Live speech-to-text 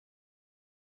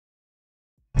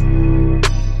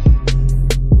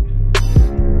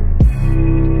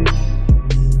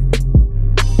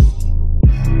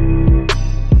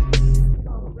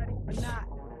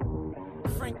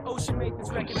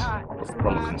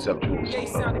conceptual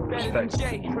perspective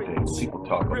to view things. People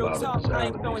talk about it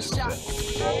as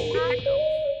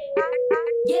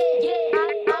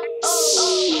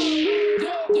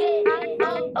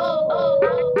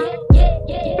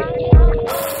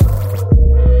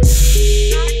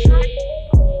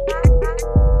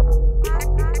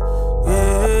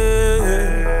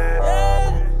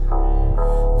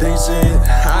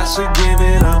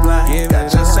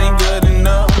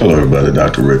Hello everybody,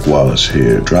 Dr. Rick Wallace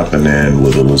here, dropping in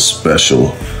with a little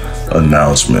special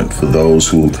announcement. For those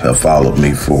who have followed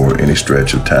me for any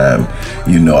stretch of time,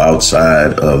 you know,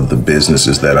 outside of the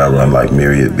businesses that I run, like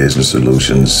Myriad Business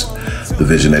Solutions, the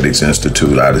Visionetics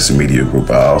Institute, Odyssey Media Group,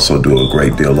 I also do a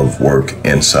great deal of work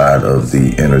inside of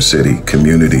the inner city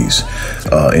communities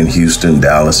in Houston,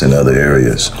 Dallas, and other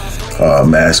areas.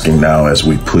 I'm asking now, as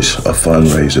we push a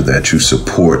fundraiser, that you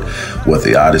support what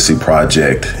the Odyssey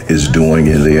Project is doing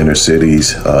in the inner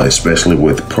cities, especially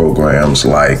with programs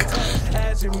like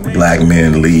Black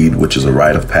Men Lead, which is a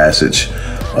rite of passage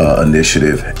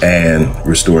initiative, and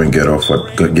Restoring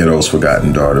Ghetto's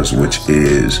Forgotten Daughters, which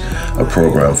is a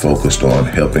program focused on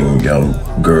helping young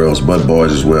girls, but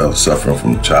boys as well, suffering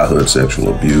from childhood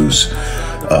sexual abuse,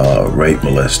 rape,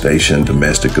 molestation,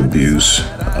 domestic abuse,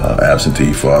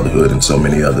 absentee fatherhood, and so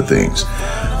many other things.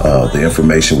 The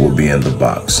information will be in the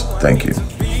box. Thank you.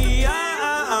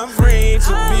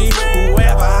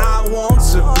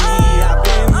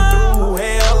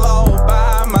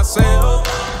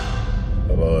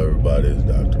 Hello everybody, it's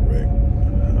Dr. Rick.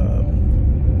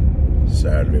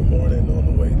 Saturday morning on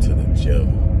the way to the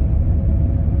gym.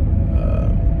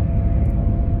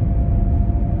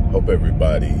 Hope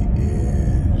everybody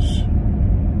is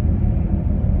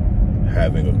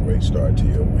having a great start to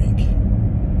your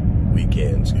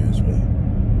weekend,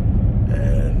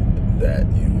 and that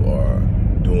you are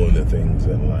doing the things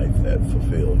in life that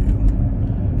fulfill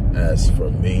you. As for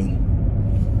me,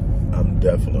 I'm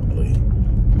definitely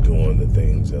doing the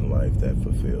things in life that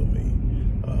fulfill me.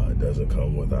 It doesn't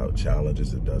come without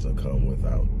challenges. It doesn't come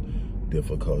without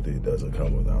difficulty. It doesn't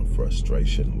come without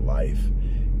frustration. Life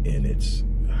in its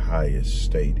highest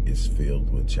state is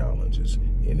filled with challenges.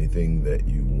 Anything that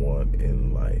you want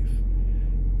in life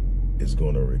is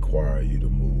going to require you to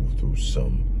move through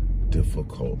some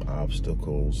difficult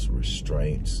obstacles,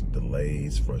 restraints,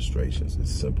 delays, frustrations.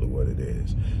 It's simply what it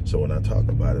is. So when I talk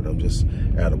about it, I'm just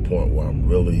at a point where I'm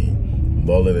really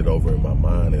mulling it over in my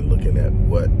mind and looking at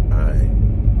what I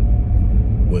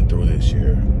went through this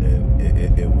year. And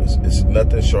it's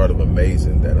nothing short of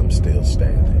amazing that I'm still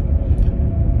standing.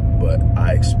 But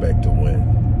I expect to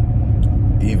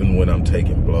win. Even when I'm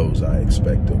taking blows, I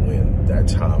expect to win.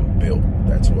 That's how I'm built.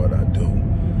 That's what I do.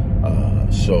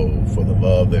 So for the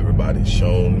love everybody's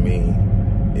shown me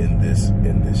in this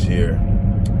year,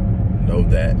 know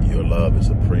that your love is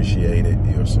appreciated,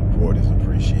 your support is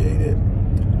appreciated,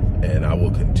 and I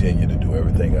will continue to do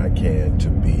everything I can to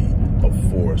be a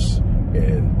force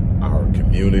in our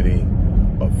community,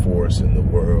 a force in the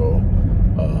world,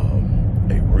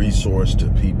 a resource to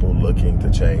people looking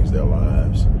to change their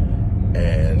lives,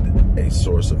 and a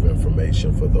source of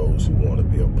information for those who want to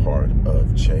be a part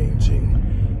of changing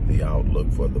the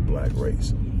outlook for the black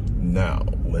race. Now,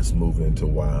 let's move into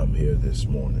why I'm here this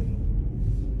morning.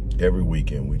 Every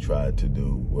weekend we try to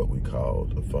do what we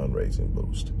called a fundraising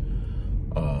boost.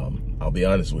 I'll be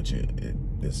honest with you,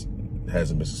 this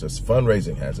hasn't been successful.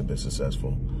 Fundraising hasn't been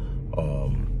successful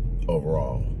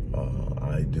overall.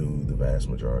 I do the vast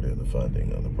majority of the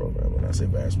funding of the program. When I say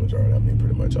vast majority, I mean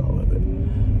pretty much all of it.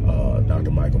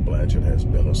 Dr. Michael Blanchard has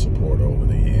been a supporter over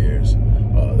the years.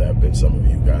 There have been some of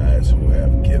you guys who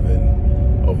have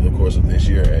given over the course of this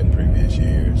year and previous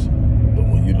years. But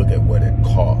when you look at what it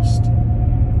costs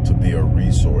to be a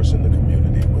resource in the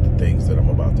community with the things that I'm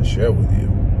about to share with you,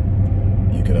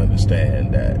 you can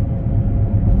understand that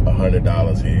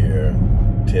 $100 here,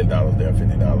 $10 there,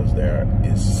 $50 there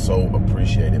is so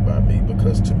appreciated by me,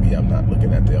 because to me, I'm not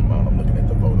looking at the amount, I'm looking at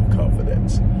the vote of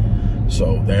confidence.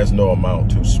 So there's no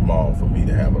amount too small for me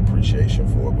to have appreciation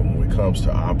for. But when it comes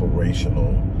to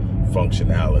operational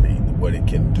functionality, what it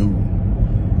can do,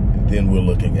 then we're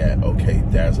looking at, okay,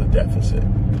 there's a deficit.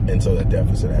 And so that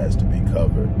deficit has to be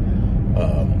covered.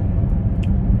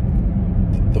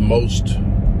 The most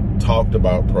talked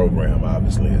about program,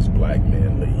 obviously, is Black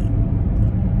Men Lead.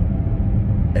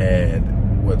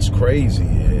 And what's crazy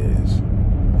is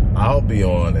I'll be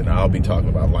on and I'll be talking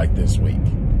about, like this week,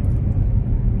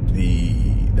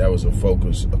 that was a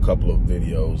couple of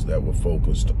videos that were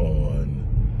focused on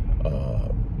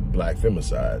black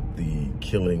femicide, the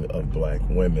killing of black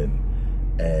women,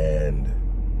 and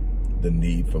the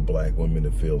need for black women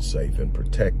to feel safe and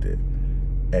protected.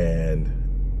 And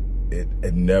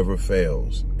it never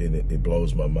fails, and it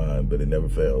blows my mind, but it never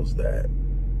fails that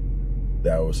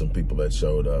there were some people that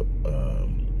showed up,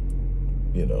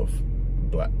 you know,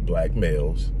 black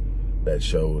males that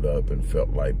showed up and felt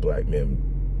like black men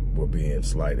were being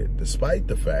slighted, despite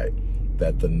the fact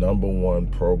that the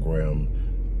 #1 program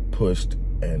pushed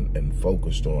and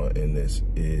focused on in this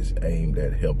is aimed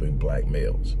at helping black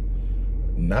males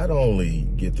not only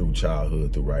get through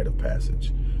childhood through rite of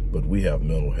passage, but we have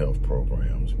mental health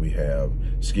programs, we have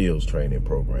skills training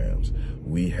programs,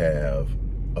 we have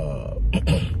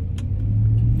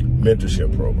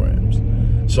mentorship programs.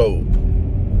 So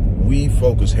we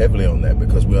focus heavily on that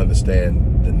because we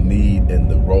understand the need and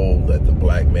the role that the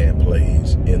black man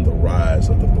plays in the rise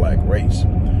of the black race.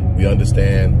 We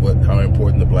understand how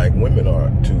important the black women are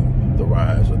to the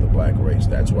rise of the black race.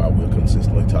 That's why we're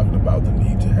consistently talking about the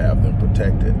need to have them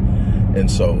protected. And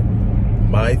so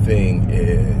my thing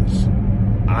is,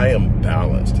 I am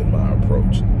balanced in my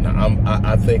approach. Now,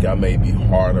 I think I may be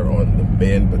harder on the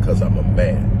men because I'm a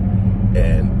man.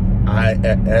 And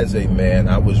as a man,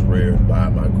 I was reared by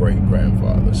my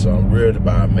great-grandfather. So I'm reared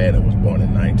by a man that was born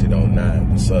in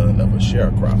 1909, the son of a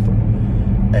sharecropper.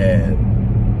 And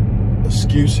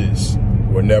excuses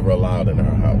were never allowed in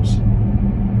our house.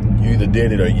 You either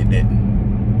did it or you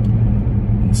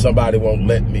didn't. Somebody won't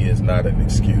let me is not an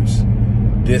excuse.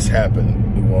 This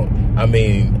happened. It won't. I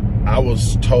mean, I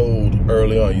was told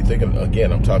early on, you thinking,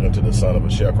 again, I'm talking to the son of a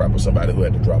sharecropper, somebody who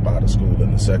had to drop out of school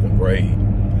in the 2nd grade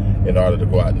in order to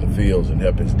go out in the fields and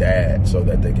help his dad so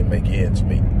that they can make ends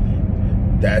meet.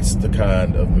 That's the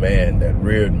kind of man that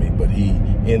reared me, but he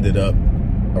ended up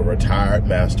a retired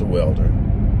master welder,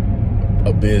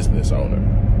 a business owner.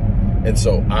 And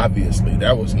so obviously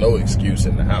there was no excuse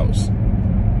in the house.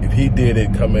 If he did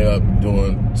it coming up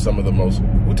doing some of the most,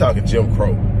 we're talking Jim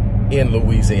Crow in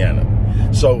Louisiana.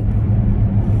 So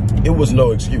it was no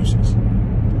excuses.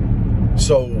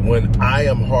 So when I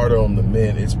am harder on the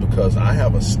men, it's because I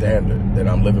have a standard that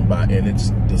I'm living by, and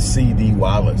it's the C.D.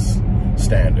 Wallace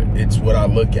standard. It's what I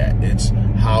look at. It's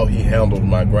how he handled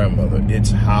my grandmother.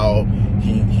 It's how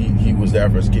he was there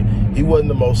for his kid. He wasn't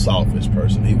the most selfish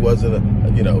person. He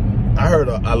wasn't you know, I heard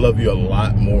I love you a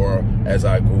lot more as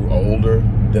I grew older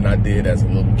than I did as a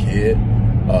little kid.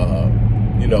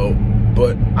 You know,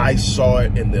 but I saw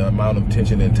it in the amount of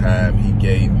attention and time he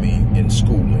gave me in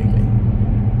schooling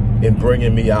me, in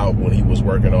bringing me out when he was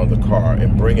working on the car,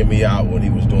 and bringing me out when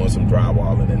he was doing some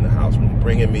drywalling in the house,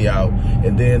 bringing me out,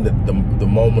 and then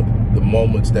the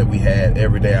moments that we had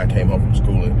every day I came home from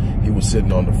school, and he was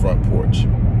sitting on the front porch,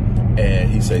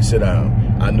 and he'd say, sit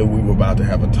down. I knew we were about to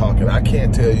have a talk, and I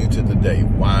can't tell you to the day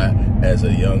why, as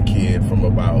a young kid from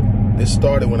about, this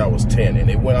started when I was 10, and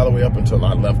it went all the way up until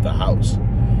I left the house.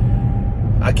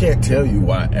 I can't tell you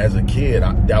why, as a kid,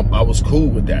 I was cool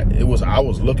with that. I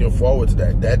was looking forward to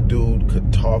that. That dude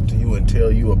could talk to you and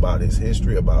tell you about his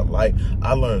history, about life.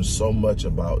 I learned so much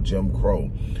about Jim Crow,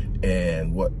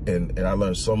 and I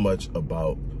learned so much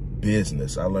about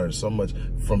business. I learned so much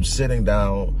from sitting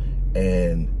down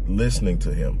and listening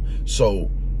to him.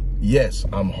 So yes,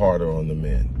 I'm harder on the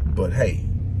men, but hey,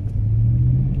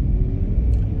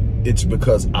 it's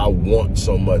because I want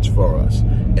so much for us.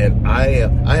 And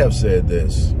I have said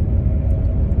this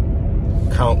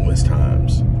countless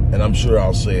times, and I'm sure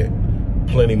I'll say it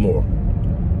plenty more.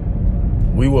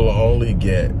 We will only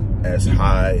get as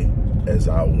high as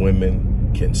our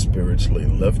women can spiritually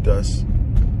lift us,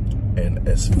 and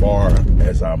as far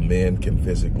as our men can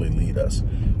physically lead us.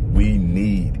 We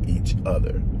need each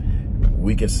other.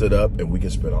 We can sit up and we can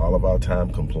spend all of our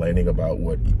time complaining about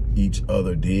what each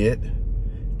other did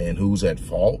and who's at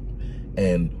fault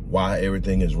and why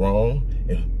everything is wrong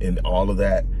and all of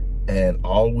that. And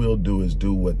all we'll do is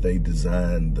do what they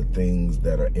designed the things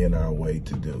that are in our way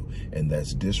to do. And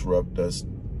that's disrupt us,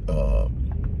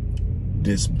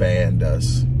 disband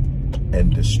us,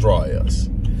 and destroy us.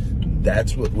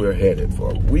 That's what we're headed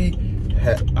for. We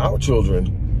have our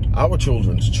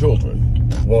children's children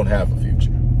won't have a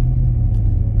future.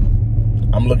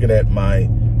 I'm looking at my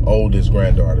oldest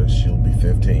granddaughter. She'll be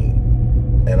 15.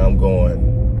 And I'm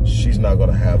going, she's not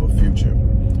going to have a future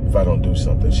if I don't do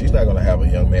something. She's not going to have a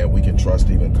young man we can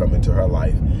trust even come into her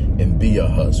life and be a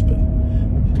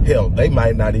husband. Hell, they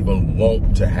might not even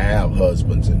want to have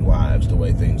husbands and wives the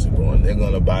way things are going. They're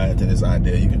going to buy into this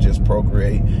idea you can just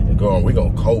procreate and go on, we're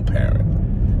going to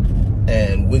co-parent.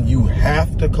 And when you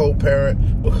have to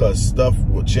co-parent because stuff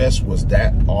just was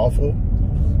that awful,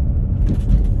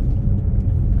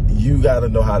 you got to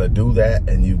know how to do that,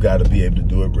 and you got to be able to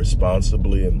do it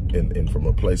responsibly and from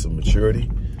a place of maturity.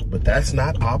 But that's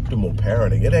not optimal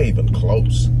parenting. It ain't even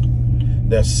close.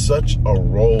 There's such a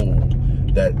role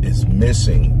that is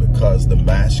missing because the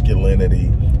masculinity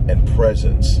and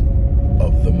presence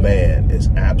of the man is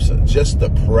absent. Just the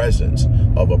presence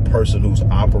of a person who's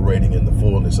operating in the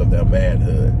fullness of their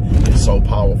manhood is so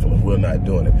powerful, and we're not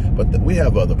doing it. But we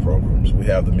have other programs. We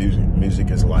have the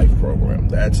Music is Life program.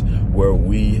 That's where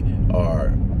we are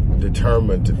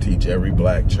determined to teach every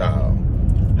black child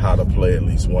how to play at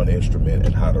least one instrument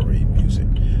and how to read music.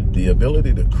 The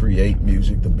ability to create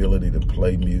music, the ability to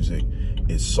play music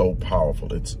is so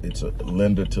powerful. It's a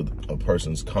lender to a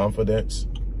person's confidence.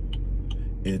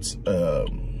 It's a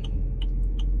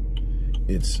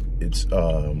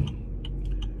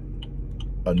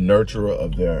nurturer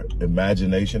of their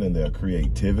imagination and their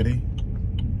creativity,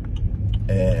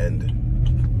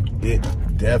 and it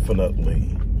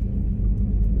definitely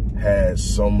has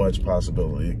so much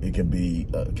possibility. It can be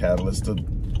a catalyst to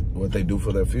what they do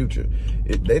for their future.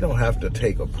 They don't have to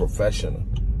take a professional,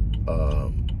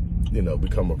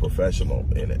 become a professional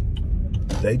in it.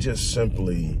 They just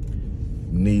simply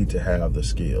need to have the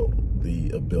skill, the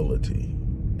ability.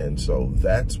 And so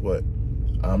that's what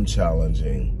I'm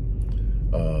challenging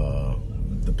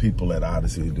the people at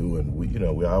Odyssey to do. And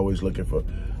we're always looking for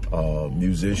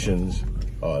musicians,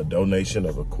 donation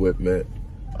of equipment.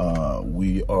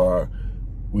 We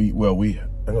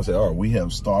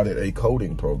have started a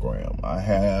coding program. I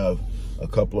have a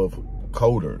couple of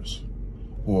coders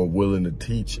who are willing to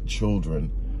teach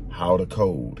children how to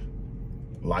code.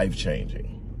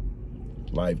 Life-changing.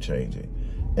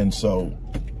 And so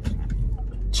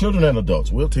children and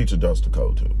adults, we'll teach adults to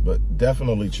code too, but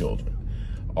definitely children.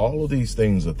 All of these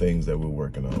things are things that we're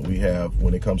working on. We have,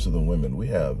 when it comes to the women, we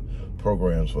have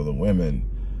programs for the women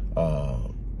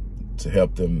to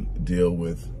help them deal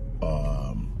with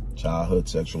childhood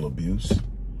sexual abuse,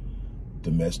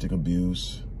 domestic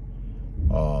abuse,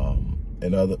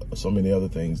 and so many other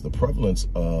things. The prevalence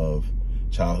of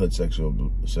childhood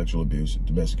sexual abuse,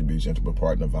 domestic abuse, intimate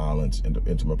partner violence,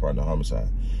 intimate partner homicide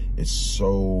is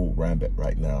so rampant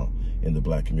right now in the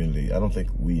black community. I don't think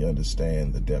we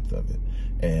understand the depth of it.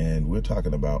 And we're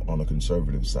talking about on the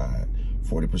conservative side,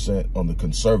 40% on the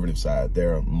conservative side.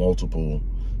 There are multiple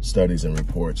studies and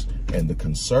reports, and the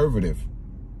conservative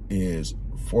is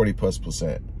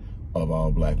 40+% of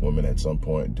all black women at some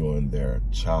point during their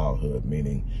childhood,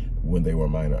 meaning when they were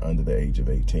minor under the age of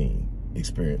 18,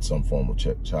 experienced some form of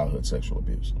childhood sexual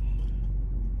abuse.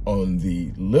 On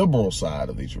the liberal side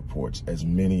of these reports, as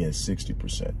many as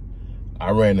 60%.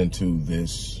 I ran into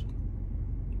this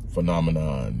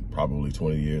phenomenon probably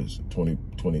 20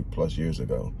 plus years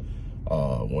ago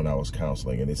when I was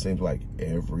counseling, and it seems like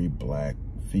every black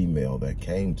female that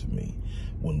came to me,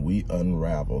 when we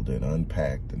unraveled and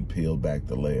unpacked and peeled back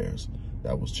the layers,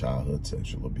 that was childhood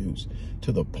sexual abuse,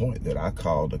 to the point that I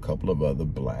called a couple of other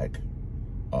black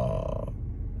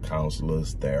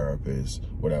counselors, therapists,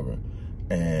 whatever,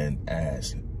 and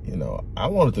asked, I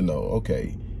wanted to know,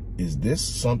 okay, is this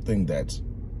something that's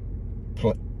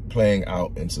playing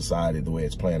out in society the way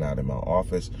it's playing out in my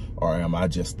office, or am I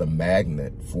just the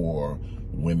magnet for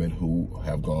women who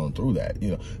have gone through that?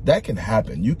 That can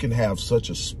happen. You can have such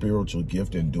a spiritual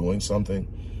gift in doing something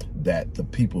that the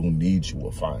people who need you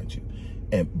will find you.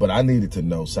 But I needed to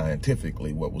know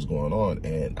scientifically what was going on,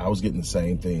 and I was getting the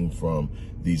same thing from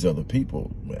these other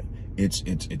people. Man,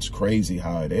 it's crazy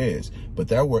how it is. But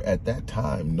there were at that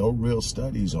time no real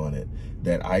studies on it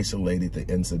that isolated the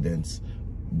incidents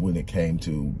when it came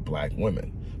to black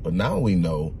women. But now we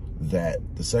know that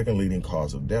the second leading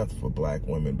cause of death for black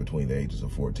women between the ages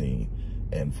of 14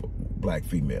 and for black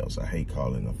females, I hate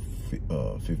calling a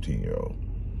 15-year-old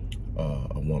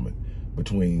a woman,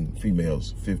 between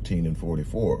females 15 and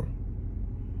 44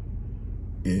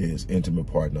 is intimate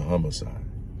partner homicide.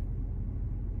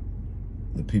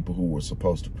 The people who were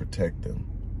supposed to protect them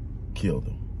killed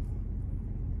them.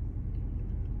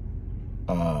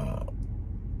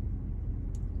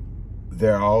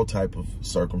 There are all type of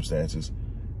circumstances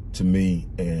to me,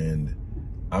 and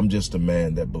I'm just a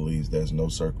man that believes there's no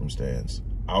circumstance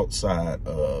outside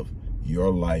of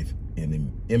your life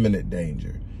in imminent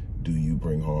danger do you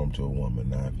bring harm to a woman.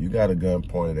 Now, if you got a gun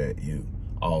pointed at you,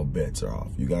 all bets are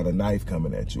off. You got a knife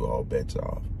coming at you, all bets are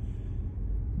off.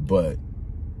 But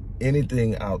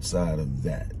anything outside of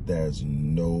that, there's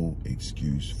no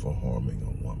excuse for harming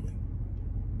a woman.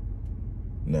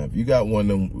 Now, if you got one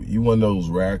of those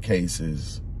rare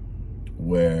cases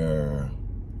where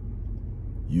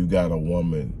you got a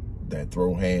woman that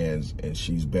throw hands and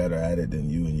she's better at it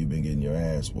than you and you've been getting your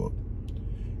ass whooped.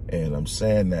 And I'm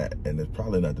saying that, and it's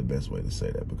probably not the best way to say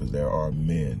that, because there are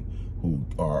men who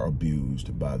are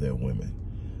abused by their women.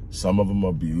 Some of them are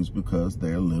abused because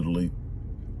they're literally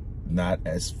not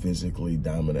as physically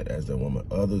dominant as their woman.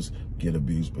 Others get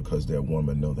abused because their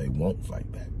woman know they won't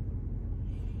fight back.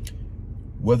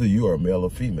 Whether you are male or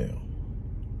female,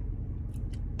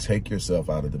 take yourself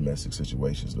out of domestic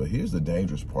situations. But here's the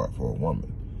dangerous part for a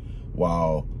woman.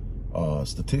 While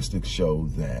statistics show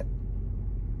that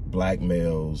black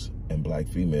males and black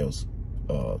females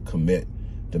commit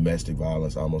domestic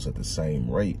violence almost at the same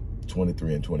rate,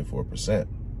 23 and 24%.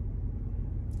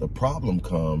 The problem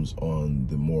comes on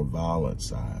the more violent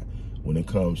side when it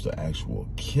comes to actual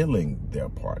killing their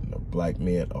partner. Black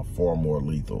men are far more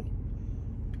lethal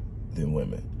than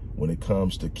women. When it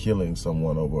comes to killing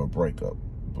someone over a breakup,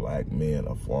 black men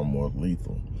are far more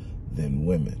lethal than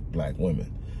women, black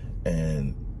women.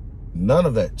 And none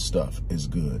of that stuff is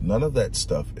good. None of that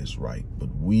stuff is right.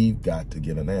 But we've got to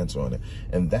get an answer on it.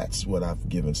 And that's what I've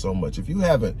given so much. If you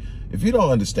don't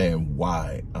understand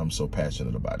why I'm so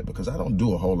passionate about it, because I don't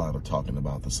do a whole lot of talking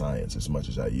about the science as much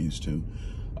as I used to.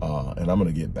 And I'm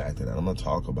going to get back to that. I'm going to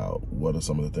talk about what are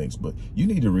some of the things. But you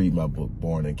need to read my book,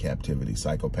 Born in Captivity,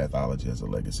 Psychopathology as a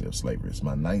Legacy of Slavery. It's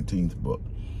my 19th book.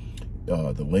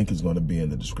 The link is going to be in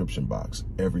the description box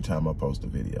every time I post a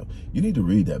video. You need to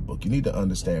read that book. You need to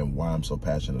understand why I'm so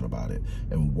passionate about it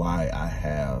and why I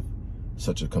have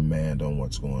such a command on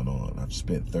what's going on. I've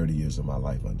spent 30 years of my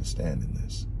life understanding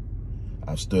this.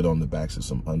 I've stood on the backs of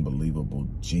some unbelievable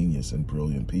genius and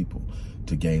brilliant people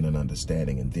to gain an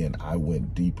understanding. And then I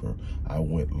went deeper. I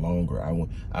went longer.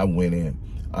 I went in.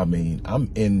 I mean,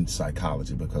 I'm in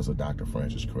psychology because of Dr.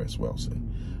 Francis Cress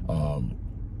Welsing.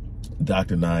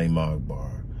 Dr. Naeem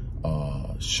Akbar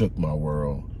shook my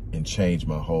world and changed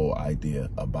my whole idea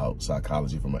about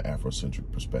psychology from an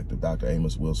Afrocentric perspective. Dr.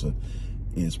 Amos Wilson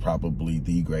is probably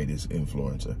the greatest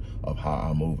influencer of how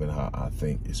I move and how I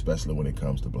think, especially when it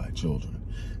comes to black children.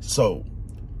 So,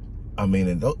 I mean,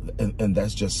 and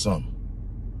that's just some.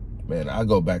 Man, I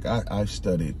go back, I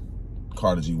studied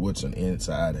Carter G. Woodson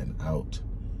inside and out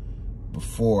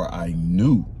before I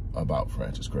knew about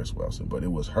Francis Cress Welsing, but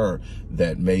it was her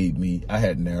that made me, I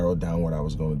had narrowed down what I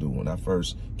was going to do. When I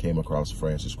first came across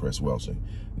Francis Cress Welsing,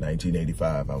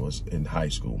 1985, I was in high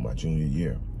school, my junior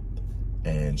year,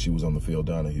 and she was on the Phil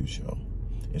Donahue show,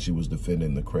 and she was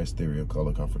defending the Cress theory of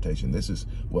color confrontation. This is,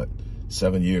 what,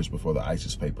 7 years before the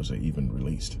ISIS papers are even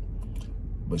released,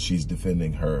 but she's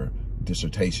defending her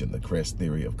dissertation, the Cress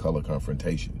theory of color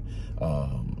confrontation,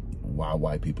 why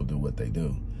white people do what they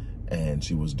do. And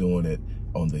she was doing it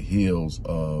on the heels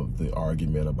of the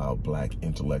argument about black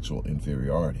intellectual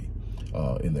inferiority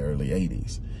in the early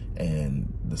 80s,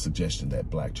 and the suggestion that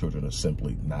black children are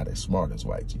simply not as smart as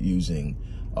whites, using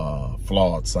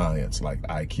flawed science like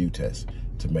IQ tests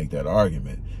to make that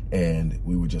argument. And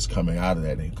we were just coming out of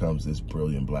that, and here comes this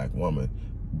brilliant black woman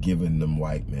giving them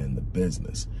white men the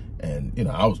business. And, you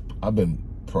know, I've been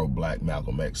pro-black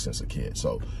Malcolm X since a kid,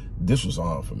 so this was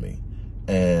on for me.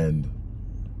 And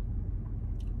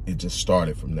it just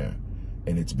started from there,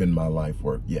 and it's been my life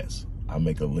work. Yes, I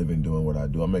make a living doing what I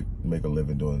do. I make a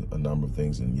living doing a number of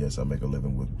things, and yes, I make a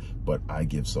living with, but I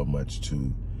give so much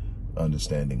to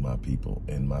understanding my people,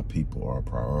 and my people are a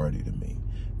priority to me.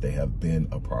 They have been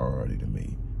a priority to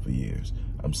me for years.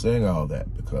 I'm saying all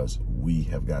that because we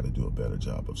have got to do a better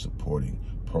job of supporting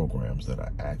programs that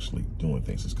are actually doing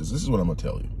things. Because this is what I'm going to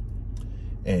tell you,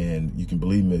 and you can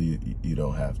believe me, you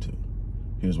don't have to.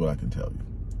 Here's what I can tell you,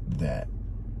 that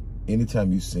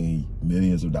anytime you see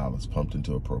millions of dollars pumped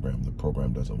into a program, the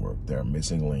program doesn't work. There are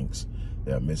missing links.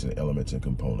 There are missing elements and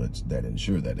components that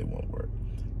ensure that it won't work.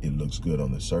 It looks good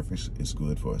on the surface. It's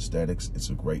good for aesthetics.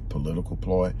 It's a great political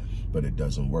ploy, but it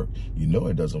doesn't work. You know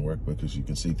it doesn't work because you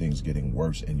can see things getting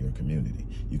worse in your community.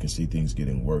 You can see things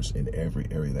getting worse in every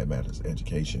area that matters: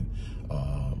 education,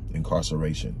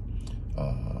 incarceration,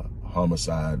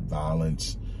 homicide,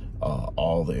 violence,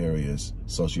 all the areas,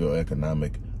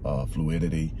 socioeconomic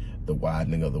fluidity, the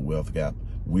widening of the wealth gap.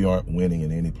 We aren't winning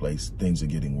in any place. Things are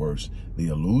getting worse. The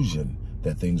illusion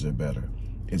that things are better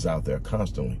is out there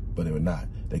constantly, but they're not.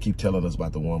 They keep telling us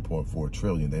about the 1.4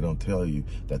 trillion. They don't tell you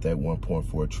that that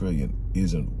 1.4 trillion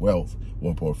isn't wealth.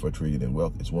 1.4 trillion in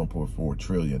wealth. It's 1.4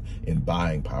 trillion in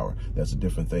buying power. That's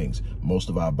different things. Most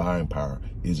of our buying power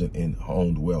isn't in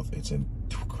owned wealth. It's in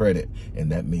credit,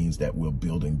 and that means that we're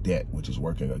building debt, which is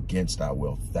working against our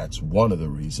wealth. That's one of the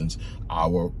reasons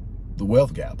the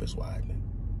wealth gap is widening.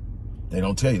 They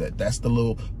don't tell you that. That's the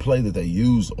little play that they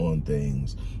use on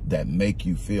things that make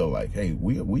you feel like, hey,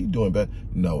 we doing better.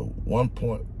 No,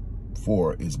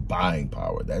 1.4 is buying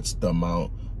power. That's the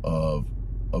amount of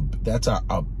that's our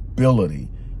ability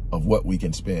of what we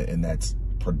can spend, and that's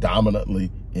predominantly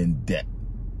in debt.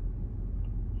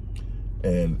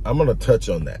 And I'm going to touch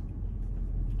on that.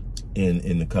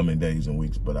 in the coming days and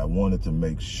weeks. But I wanted to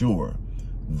make sure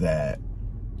that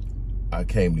I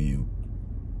came to you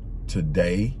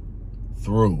today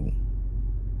through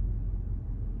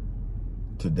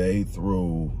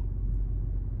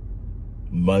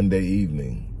Monday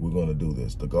evening. We're going to do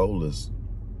this. The goal is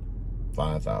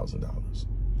 $5,000.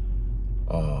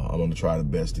 I'm going to try the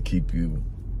best to keep you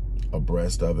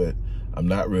abreast of it. I'm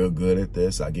not real good at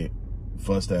this. I get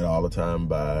fussed at all the time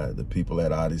by the people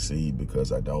at Odyssey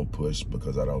because I don't push,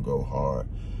 because I don't go hard.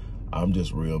 I'm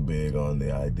just real big on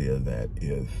the idea that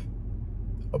if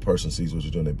a person sees what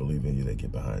you're doing, they believe in you, they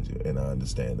get behind you. And I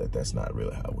understand that that's not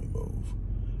really how we move.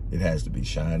 It has to be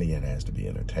shiny. It has to be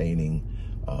entertaining.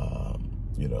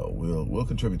 You know, we'll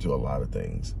contribute to a lot of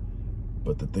things.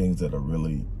 But the things that are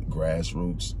really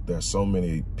grassroots, there's so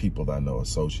many people that I know,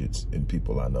 associates, and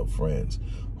people I know, friends,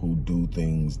 who do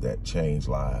things that change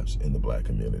lives in the Black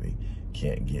community,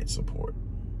 can't get support.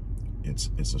 It's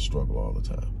a struggle all the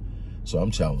time. So I'm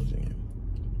challenging you.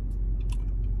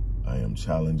 I am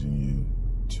challenging you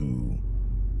to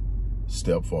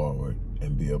step forward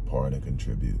and be a part and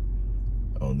contribute.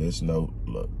 On this note,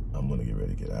 look, I'm going to get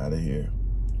ready to get out of here,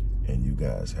 and you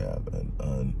guys have an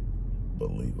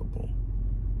unbelievable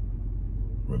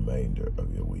remainder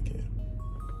of your weekend.